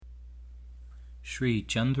Sri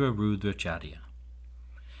Chandra Rudracharya.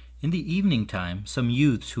 In the evening time, some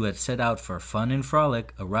youths who had set out for fun and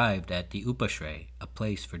frolic arrived at the Upashray, a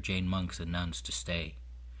place for Jain monks and nuns to stay.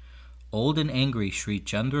 Old and angry Sri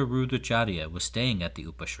Chandra Rudracharya was staying at the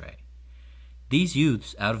Upashray. These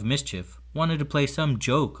youths, out of mischief, wanted to play some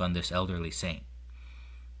joke on this elderly saint.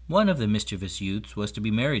 One of the mischievous youths was to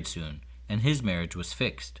be married soon, and his marriage was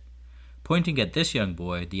fixed. Pointing at this young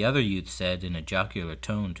boy, the other youth said in a jocular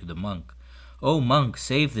tone to the monk, "O monk,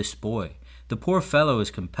 save this boy. The poor fellow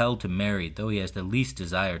is compelled to marry, though he has the least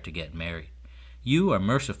desire to get married. You are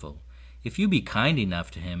merciful. If you be kind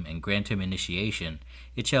enough to him and grant him initiation,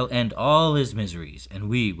 it shall end all his miseries, and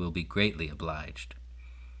we will be greatly obliged."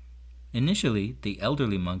 Initially, the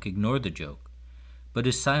elderly monk ignored the joke, but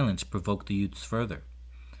his silence provoked the youths further.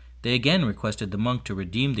 They again requested the monk to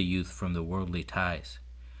redeem the youth from the worldly ties.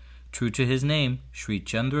 True to his name, Sri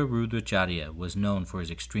Chandra Rudracharya was known for his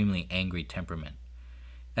extremely angry temperament.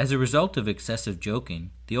 As a result of excessive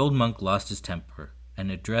joking, the old monk lost his temper and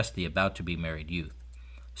addressed the about-to-be-married youth.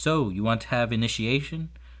 "So, you want to have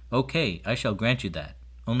initiation? Okay, I shall grant you that.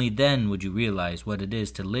 Only then would you realize what it is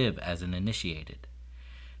to live as an initiated."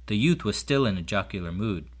 The youth was still in a jocular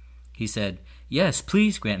mood. He said, "Yes,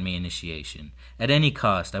 please grant me initiation. At any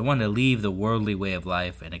cost, I want to leave the worldly way of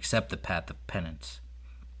life and accept the path of penance."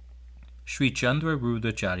 Sri Chandra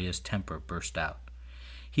Rudracharya's temper burst out.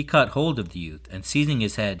 He caught hold of the youth, and seizing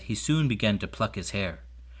his head, he soon began to pluck his hair.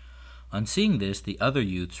 On seeing this, the other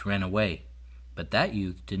youths ran away, but that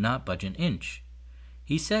youth did not budge an inch.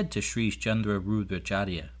 He said to Sri Chandra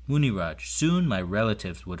Rudracharya, "Muniraj, soon my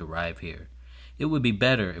relatives would arrive here. It would be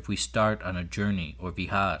better if we start on a journey or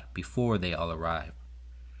vihar before they all arrive."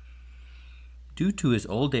 Due to his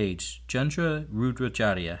old age, Chandra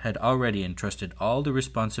Rudracharya had already entrusted all the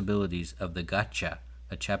responsibilities of the Gacha,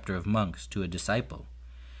 a chapter of monks, to a disciple.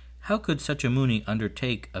 How could such a Muni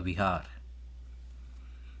undertake a vihar?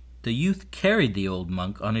 The youth carried the old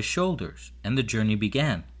monk on his shoulders, and the journey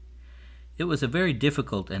began. It was a very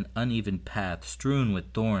difficult and uneven path strewn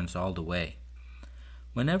with thorns all the way.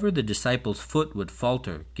 Whenever the disciple's foot would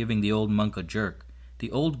falter, giving the old monk a jerk, the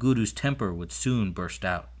old guru's temper would soon burst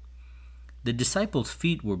out. The disciple's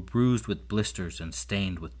feet were bruised with blisters and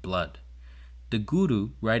stained with blood. The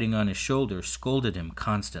guru, riding on his shoulder, scolded him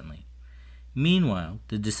constantly. Meanwhile,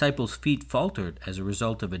 the disciple's feet faltered as a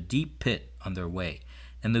result of a deep pit on their way,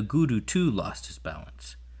 and the guru too lost his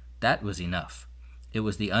balance. That was enough. It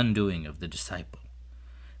was the undoing of the disciple.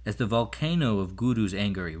 As the volcano of guru's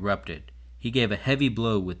anger erupted, he gave a heavy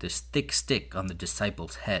blow with this thick stick on the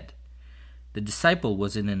disciple's head. The disciple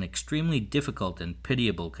was in an extremely difficult and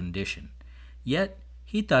pitiable condition. Yet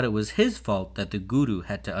he thought it was his fault that the guru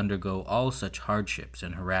had to undergo all such hardships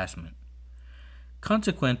and harassment.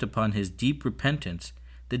 Consequent upon his deep repentance,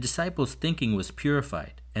 the disciple's thinking was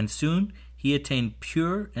purified, and soon he attained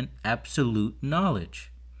pure and absolute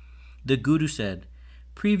knowledge. The guru said,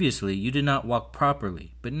 "Previously you did not walk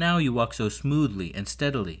properly, but now you walk so smoothly and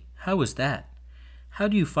steadily. How is that? How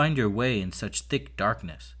do you find your way in such thick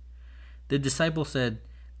darkness?" The disciple said,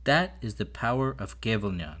 "That is the power of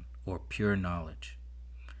Kevalnyan, or pure knowledge."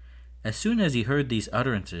 As soon as he heard these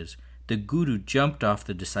utterances, the guru jumped off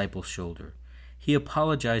the disciple's shoulder. He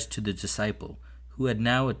apologized to the disciple, who had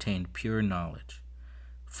now attained pure knowledge.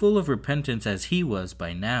 Full of repentance as he was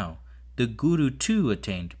by now, the guru too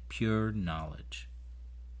attained pure knowledge.